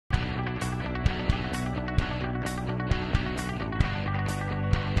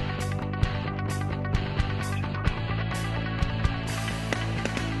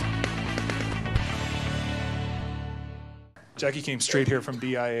Jackie came straight here from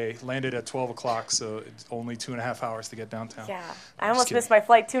DIA, landed at 12 o'clock, so it's only 2.5 hours to get downtown. Yeah, I almost missed my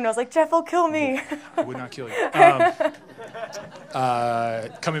flight too, and I was like, Jeff will kill me. I would not kill you.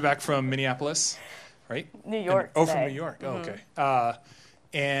 Coming back from Minneapolis, right? New York from today. New York. Oh, okay.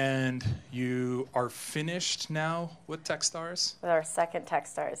 And you are finished now with Techstars? With our second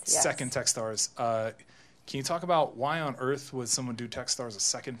Techstars, yes. Second Techstars. Can you talk about why on earth would someone do Techstars a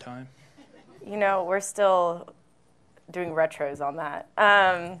second time? You know, we're still doing retros on that.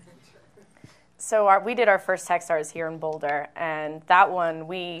 We did our first Techstars here in Boulder, and that one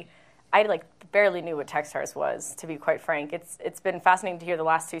I barely knew what Techstars was, to be quite frank. It's been fascinating to hear the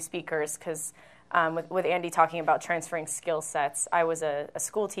last two speakers because with Andy talking about transferring skill sets. I was a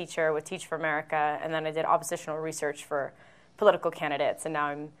school teacher with Teach for America, and then I did oppositional research for political candidates, and now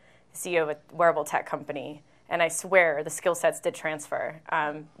I'm CEO of a wearable tech company. And I swear the skill sets did transfer.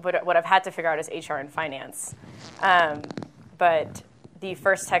 What I've had to figure out is HR and finance. But the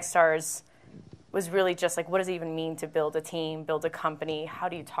first Techstars was really just like, what does it even mean to build a team, build a company? How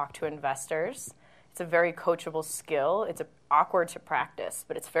do you talk to investors? It's a very coachable skill. It's awkward to practice,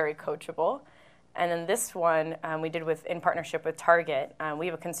 but it's very coachable. And then this one we did in partnership with Target. We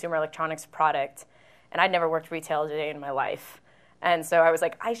have a consumer electronics product, and I'd never worked retail a day in my life. And so I was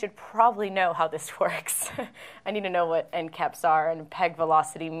like, I should probably know how this works. I need to know what end caps are and peg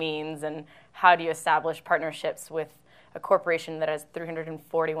velocity means, and how do you establish partnerships with a corporation that has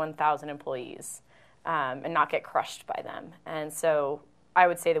 341,000 employees and not get crushed by them. And so I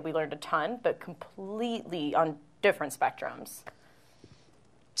would say that we learned a ton, but completely on different spectrums.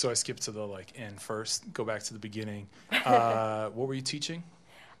 So I skipped to the end first, go back to the beginning. What were you teaching?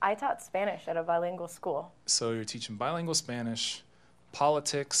 I taught Spanish at a bilingual school. So you're teaching bilingual Spanish,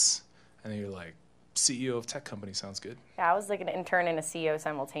 politics, and then you're like, CEO of tech company, sounds good. Yeah, I was like an intern and a CEO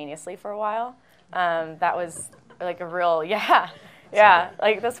simultaneously for a while. That was like a real, yeah.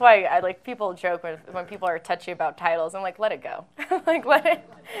 Like that's why people joke when people are touchy about titles. I'm like, let it go.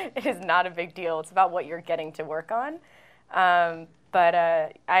 It is not a big deal. It's about what you're getting to work on. But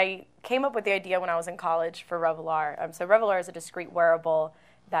I came up with the idea when I was in college for Revolar. So Revolar is a discrete wearable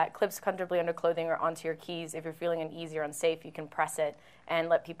that clips comfortably under clothing or onto your keys. If you're feeling uneasy or unsafe, you can press it and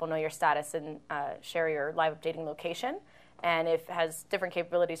let people know your status and share your live updating location. And it has different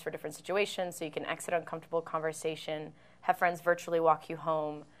capabilities for different situations, so you can exit uncomfortable conversation, have friends virtually walk you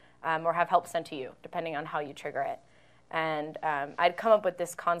home, or have help sent to you, depending on how you trigger it. And I'd come up with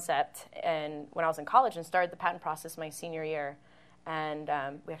this concept when I was in college and started the patent process my senior year. And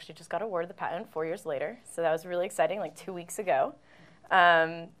we actually just got awarded the patent 4 years later. So that was really exciting, like 2 weeks ago.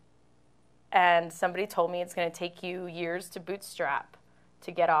 And somebody told me it's going to take you years to bootstrap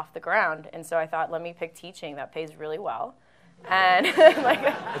to get off the ground. And so I thought, let me pick teaching. That pays really well. And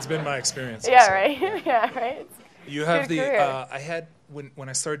it's been my experience. Yeah, also. Right? Yeah, right. You have I had, when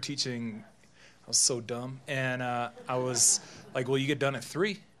I started teaching, I was so dumb. And I was like, well, you get done at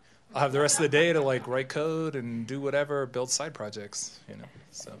 3. I'll have the rest of the day to write code and do whatever, build side projects,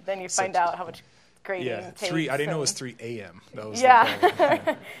 So then you find out how much grading takes. 3. I didn't know it was 3 a.m. That was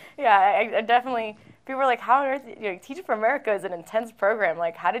I definitely. People were like, "How on earth? Teach for America is an intense program.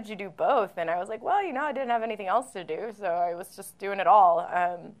 Like, how did you do both?" And I was like, "Well, I didn't have anything else to do, so I was just doing it all."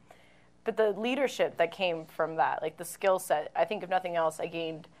 But the leadership that came from that, the skill set, I think if nothing else, I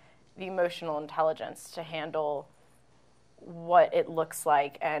gained the emotional intelligence to handle what it looks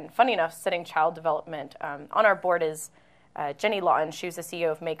like. And funny enough, studying child development, on our board is Jenny Lawton. She was the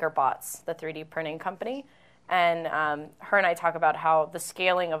CEO of MakerBots, the 3D printing company. And her and I talk about how the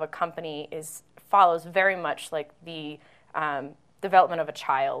scaling of a company follows very much like the development of a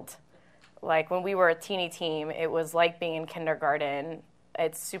child. Like when we were a teeny team, it was like being in kindergarten.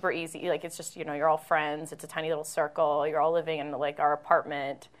 It's super easy. It's just, you're all friends. It's a tiny little circle. You're all living in our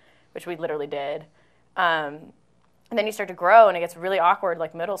apartment, which we literally did. And then you start to grow, and it gets really awkward,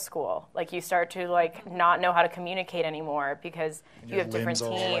 like middle school. You start to not know how to communicate anymore because you have different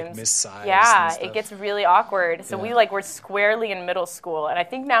teams. All, missized. Yeah, it gets really awkward. So we we're squarely in middle school, and I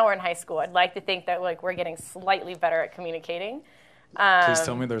think now we're in high school. I'd like to think that we're getting slightly better at communicating. Please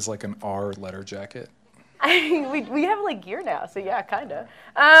tell me there's an R letter jacket. we have gear now, so yeah, kind of.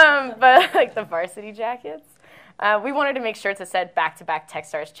 But the varsity jackets. We wanted to make sure to set back-to-back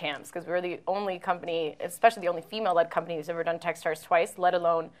Techstars champs because we were the only company, especially the only female-led company who's ever done Techstars twice, let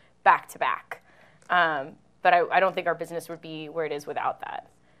alone back-to-back. But I don't think our business would be where it is without that.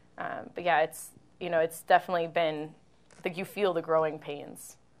 But yeah, it's definitely been you feel the growing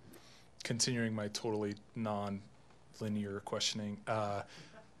pains. Continuing my totally non-linear questioning,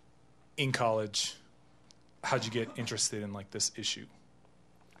 in college, how'd you get interested in this issue?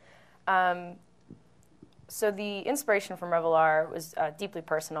 So the inspiration from Revolar was deeply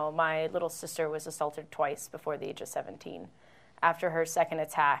personal. My little sister was assaulted twice before the age of 17. After her second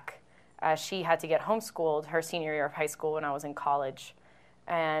attack, she had to get homeschooled her senior year of high school when I was in college.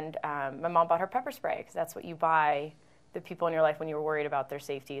 And my mom bought her pepper spray, because that's what you buy the people in your life when you were worried about their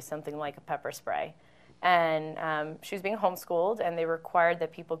safety, something like a pepper spray. And she was being homeschooled, and they required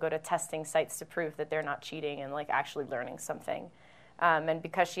that people go to testing sites to prove that they're not cheating and like actually learning something. And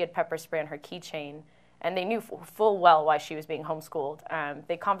because she had pepper spray on her keychain, and they knew full well why she was being homeschooled,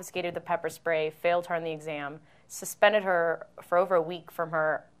 they confiscated the pepper spray, failed her on the exam, suspended her for over a week from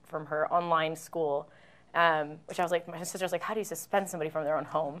her online school, which I was like, my sister's like, how do you suspend somebody from their own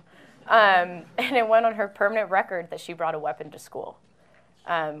home? And it went on her permanent record that she brought a weapon to school,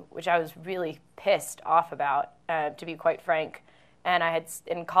 which I was really pissed off about, to be quite frank. And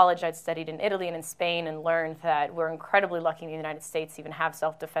in college, I'd studied in Italy and in Spain and learned that we're incredibly lucky in the United States to even have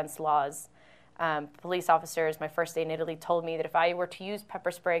self-defense laws. Police officers, my first day in Italy, told me that if I were to use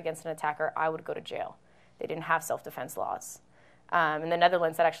pepper spray against an attacker, I would go to jail. They didn't have self-defense laws. In the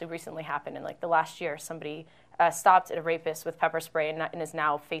Netherlands, that actually recently happened. In like the last year, somebody stopped a rapist with pepper spray and is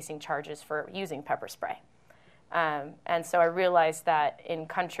now facing charges for using pepper spray. And so I realized that in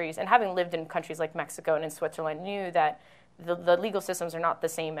countries, and having lived in countries like Mexico and in Switzerland, knew that the legal systems are not the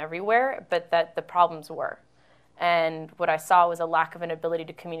same everywhere, but that the problems were. And what I saw was a lack of an ability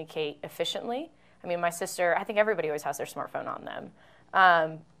to communicate efficiently. I mean, my sister, I think everybody always has their smartphone on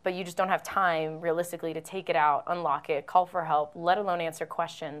them. But you just don't have time, realistically, to take it out, unlock it, call for help, let alone answer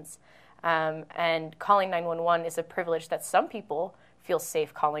questions. And calling 911 is a privilege that some people feel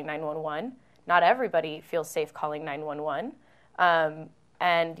safe calling 911. Not everybody feels safe calling 911.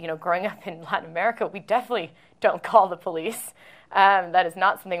 And, you know, growing up in Latin America, we definitely don't call the police. That is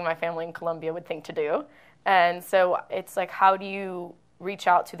not something my family in Colombia would think to do. And so it's like, how do you reach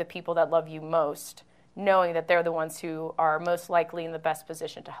out to the people that love you most, knowing that they're the ones who are most likely in the best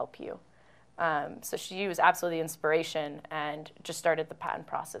position to help you? So she was absolutely inspiration and just started the patent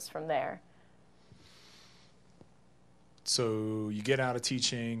process from there. So you get out of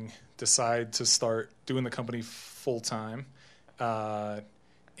teaching, decide to start doing the company full-time.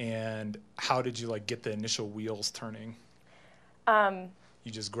 And how did you like get the initial wheels turning?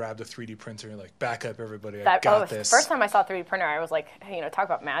 You just grabbed a 3D printer and like, back up everybody, I got this. The first time I saw a 3D printer, I was like, hey, you know, talk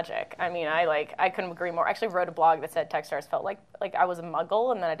about magic. I mean, I couldn't agree more. I actually wrote a blog that said Techstars felt like I was a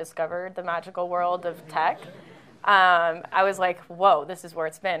muggle, and then I discovered the magical world of tech. I was like, whoa, this is where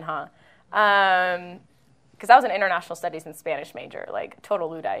it's been, huh? Because I was an international studies and Spanish major, like total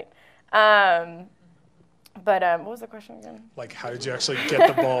Luddite. But what was the question again? Like, how did you actually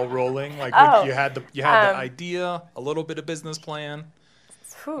get the ball rolling? Like, you had the idea, a little bit of business plan.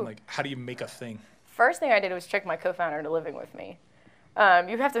 Like, how do you make a thing? First thing I did was trick my co-founder into living with me.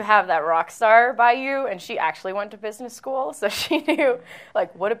 You have to have that rock star by you, and she actually went to business school, so she knew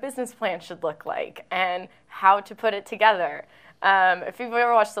like what a business plan should look like and how to put it together. If you've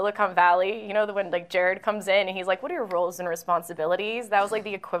ever watched Silicon Valley, you know when like Jared comes in and he's like, what are your roles and responsibilities? That was like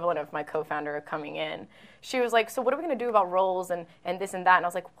the equivalent of my co-founder coming in. She was like, so what are we going to do about roles and this and that? And I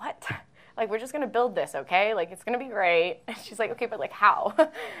was like, what? Like, we're just going to build this, okay? Like, it's going to be great. And she's like, okay, but like how? I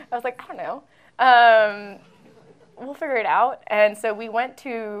was like, I don't know. We'll figure it out. And so we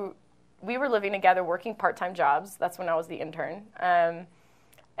were living together working part-time jobs. That's when I was the intern.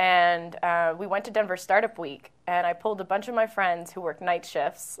 And we went to Denver Startup Week, and I pulled a bunch of my friends who worked night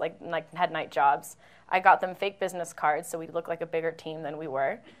shifts, like had night jobs. I got them fake business cards so we'd look like a bigger team than we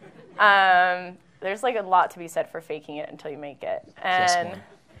were. There's like a lot to be said for faking it until you make it. And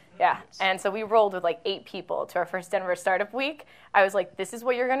yeah, and so we rolled with like 8 people to our first Denver Startup Week. I was like, this is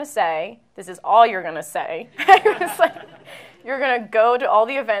what you're going to say. This is all you're going to say. I was like, you're going to go to all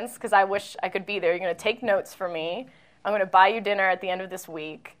the events because I wish I could be there. You're going to take notes for me. I'm going to buy you dinner at the end of this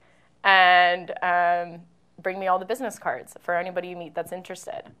week. And bring me all the business cards for anybody you meet that's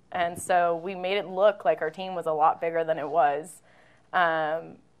interested. And so we made it look like our team was a lot bigger than it was.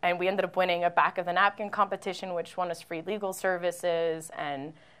 And we ended up winning a back of the napkin competition, which won us free legal services.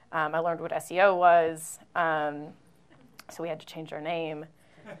 And I learned what SEO was. So we had to change our name.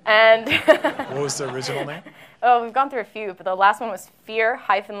 And what was the original name? Oh, we've gone through a few, but the last one was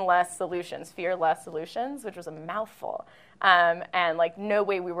Fear-Less Solutions, Fear-Less Solutions, which was a mouthful. And like no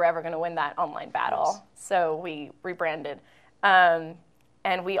way we were ever going to win that online battle. Yes. So we rebranded. And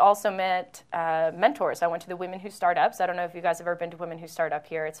we also met mentors. I went to the Women Who Start Ups. I don't know if you guys have ever been to Women Who Start Up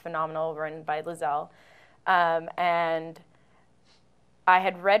here. It's phenomenal, run by Lizelle. And I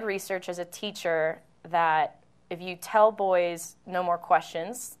had read research as a teacher that if you tell boys no more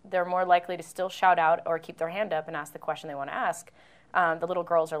questions, they're more likely to still shout out or keep their hand up and ask the question they want to ask. The little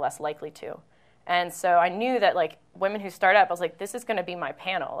girls are less likely to. And so I knew that like women who start up, I was like, this is going to be my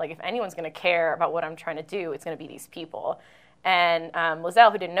panel. Like if anyone's going to care about what I'm trying to do, it's going to be these people. And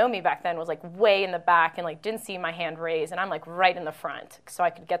Lizelle, who didn't know me back then, was like way in the back and like didn't see my hand raised. And I'm like right in the front so I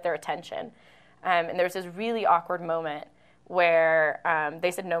could get their attention. And there was this really awkward moment where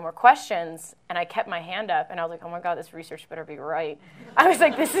they said no more questions, and I kept my hand up, and I was like, oh my God, this research better be right. I was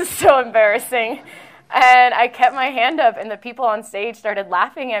like, this is so embarrassing. And I kept my hand up, and the people on stage started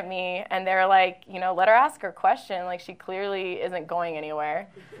laughing at me, and they're like, you know, let her ask her question. Like, she clearly isn't going anywhere.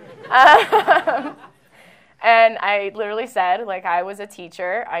 And I literally said, like, I was a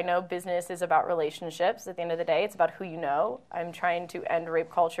teacher. I know business is about relationships. At the end of the day, it's about who you know. I'm trying to end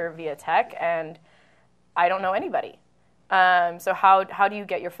rape culture via tech, and I don't know anybody. So how do you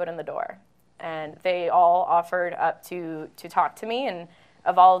get your foot in the door? And they all offered up to talk to me. And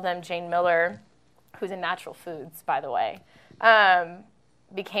of all of them, Jane Miller, who's in Natural Foods, by the way,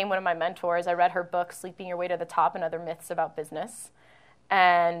 became one of my mentors. I read her book, Sleeping Your Way to the Top and Other Myths About Business.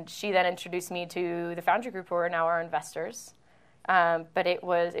 And she then introduced me to the Foundry Group, who are now our investors. But it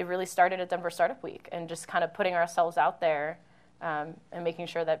really started at Denver Startup Week and just kind of putting ourselves out there and making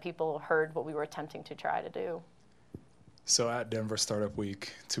sure that people heard what we were attempting to try to do. So at Denver Startup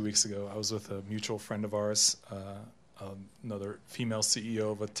Week 2 weeks ago, I was with a mutual friend of ours, another female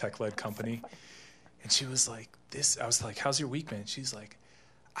CEO of a tech-led company. And she was like, I was like, how's your week been? She's like,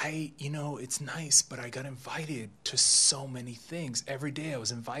 it's nice, but I got invited to so many things. Every day I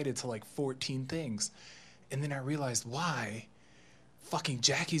was invited to like 14 things. And then I realized why. Fucking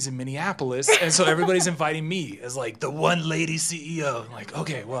Jackie's in Minneapolis, and so everybody's inviting me as like the one lady CEO. I'm like,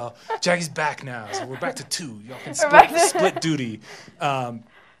 okay, well, Jackie's back now, so we're back to 2. Y'all can split duty.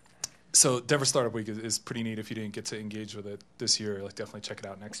 So Denver Startup Week is pretty neat. If you didn't get to engage with it this year, like definitely check it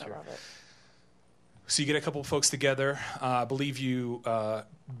out next year. I love it. So you get a couple of folks together. I believe you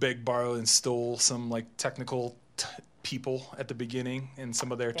begged, borrowed, and stole some like technical people at the beginning and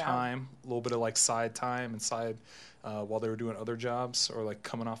some of their time, a little bit of like side time and side. While they were doing other jobs or like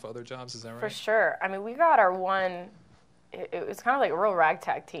coming off of other jobs, is that right? For sure. I mean, we got our one, it was kind of like a real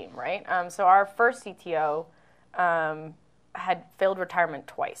ragtag team, right? So our first CTO had failed retirement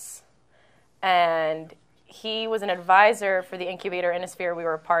twice. And he was an advisor for the incubator Innosphere we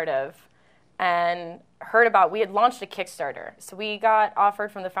were a part of, and we had launched a Kickstarter. So we got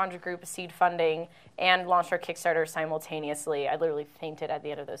offered from the Foundry Group seed funding and launched our Kickstarter simultaneously. I literally fainted at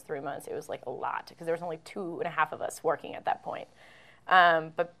the end of those 3 months. It was like a lot because there was only 2.5 of us working at that point.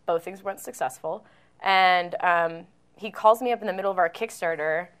 But both things went successful. And he calls me up in the middle of our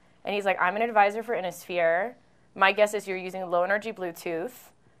Kickstarter, and he's like, I'm an advisor for Innosphere. My guess is you're using low energy Bluetooth.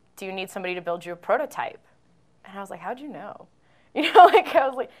 Do you need somebody to build you a prototype? And I was like, how'd you know? You know, like, I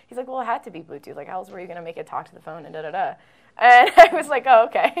was like, he's like, well, it had to be Bluetooth. Like, how else were you going to make it talk to the phone and da-da-da? And I was like, oh,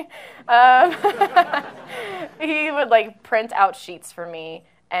 okay. He would, like, print out sheets for me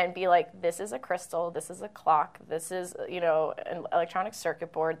and be like, this is a crystal, this is a clock, this is, an electronic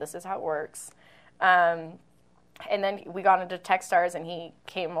circuit board, this is how it works. And then we got into Techstars, and he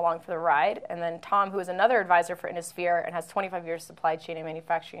came along for the ride. And then Tom, who is another advisor for Innosphere and has 25 years supply chain and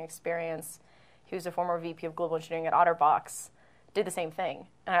manufacturing experience, he was a former VP of global engineering at OtterBox, did the same thing.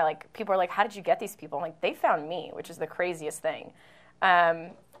 And people are like, how did you get these people? I'm like, they found me, which is the craziest thing.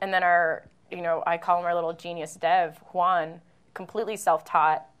 And then I call him our little genius dev, Juan, completely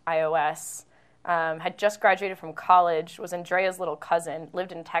self-taught iOS, had just graduated from college, was Andrea's little cousin,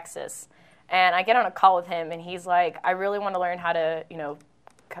 lived in Texas. And I get on a call with him, and he's like, I really want to learn how to,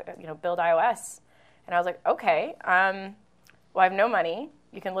 build iOS. And I was like, okay, well, I have no money.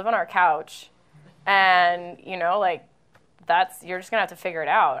 You can live on our couch. And, you're just going to have to figure it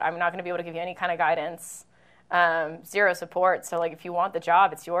out. I'm not going to be able to give you any kind of guidance, zero support. So, if you want the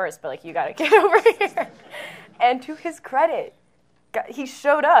job, it's yours, but, you got to get over here. And to his credit, he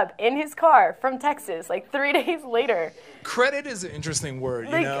showed up in his car from Texas, 3 days later. Credit is an interesting word,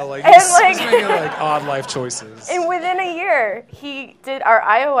 he's making, odd life choices. And within a year, he did our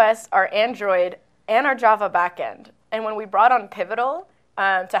iOS, our Android, and our Java backend. And when we brought on Pivotal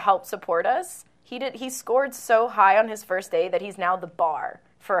to help support us, he scored so high on his first day that he's now the bar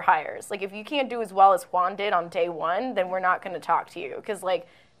for hires. If you can't do as well as Juan did on day one, then we're not going to talk to you. Because,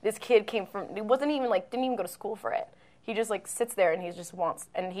 this kid didn't even go to school for it. He just, sits there and he just wants,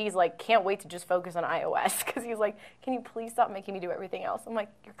 and he's, can't wait to just focus on iOS. Because he's like, can you please stop making me do everything else? I'm like,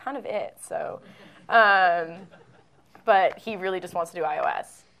 you're kind of it, so. But he really just wants to do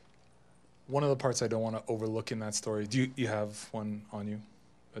iOS. One of the parts I don't want to overlook in that story, do you have one on you?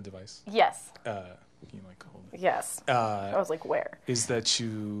 A device? Yes. Can you hold it? Yes. I was like, where? Is that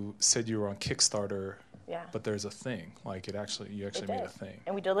you said you were on Kickstarter Yeah. But there's a thing. Like you actually made a thing.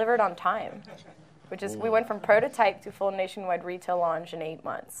 And we delivered on time, which is, we went from prototype to full nationwide retail launch in 8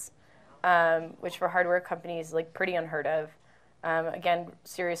 months, which for hardware companies, like pretty unheard of. Again,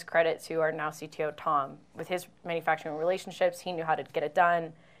 serious credit to our now CTO, Tom. With his manufacturing relationships, he knew how to get it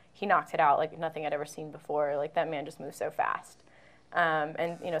done. He knocked it out like nothing I'd ever seen before. Like that man just moved so fast.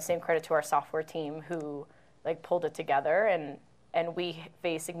 And, you know, same credit to our software team who like pulled it together, and we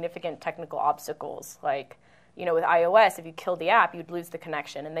faced significant technical obstacles. Like, you know, with iOS, if you killed the app, you'd lose the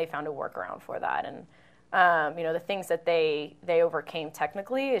connection, and they found a workaround for that. And, you know, the things that they overcame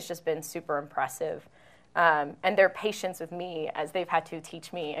technically has just been super impressive. And their patience with me as they've had to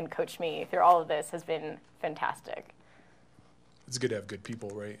teach me and coach me through all of this has been fantastic. It's good to have good people,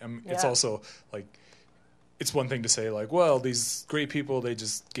 right? It's also like, it's one thing to say like, well, these great people, they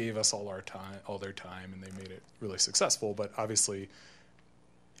just gave us all their time, and they made it really successful. But obviously,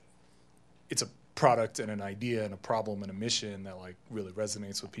 it's a product and an idea and a problem and a mission that like really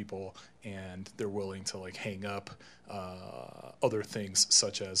resonates with people, and they're willing to like hang up other things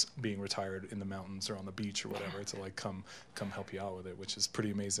such as being retired in the mountains or on the beach or whatever to like come help you out with it, which is pretty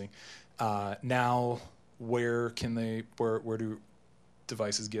amazing. Now, where do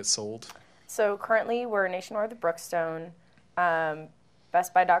devices get sold? So currently we're nationwide with Brookstone,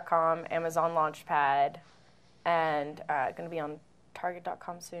 BestBuy.com, Amazon Launchpad, and going to be on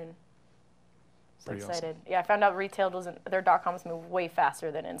Target.com soon. So pretty excited. Awesome. Yeah, I found out retail their .coms move way faster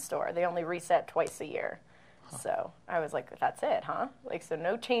than in-store. They only reset twice a year. Huh. So I was like, that's it, huh? Like, so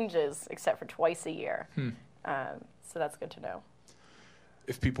no changes except for twice a year. So that's good to know.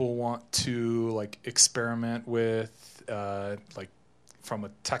 If people want to like experiment with like from a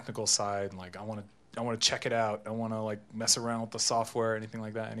technical side, like I want to check it out, I want to like mess around with the software, anything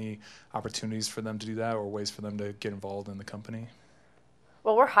like that, any opportunities for them to do that or ways for them to get involved in the company?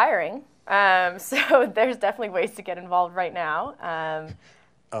 Well, we're hiring, so there's definitely ways to get involved right now.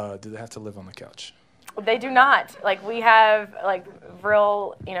 Do they have to live on the couch? They do not. Like, we have like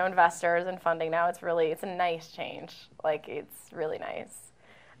real, you know, investors and funding now. It's a nice change. Like, it's really nice,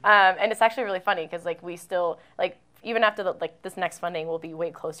 and it's actually really funny because like we still like, even after this next funding, we'll be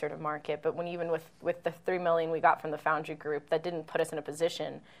way closer to market. But even with the $3 million we got from the Foundry Group, that didn't put us in a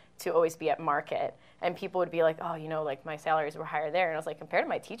position to always be at market. And people would be like, oh, you know, like my salaries were higher there. And I was like, compared to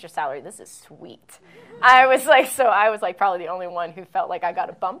my teacher salary, this is sweet. I was like probably the only one who felt like I got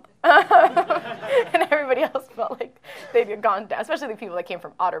a bump. And everybody else felt like they'd gone down, especially the people that came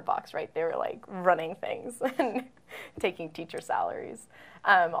from OtterBox, right? They were like running things and taking teacher salaries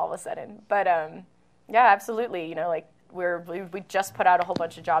all of a sudden. But yeah, absolutely. You know, like we just put out a whole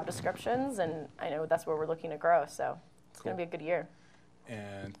bunch of job descriptions, and I know that's where we're looking to grow. So it's going to be a good year.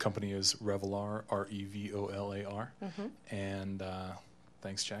 And company is Revolar, Revolar. Mm-hmm. And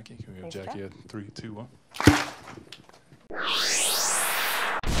thanks, Jackie. Can we give Jackie a 3, 2, 1?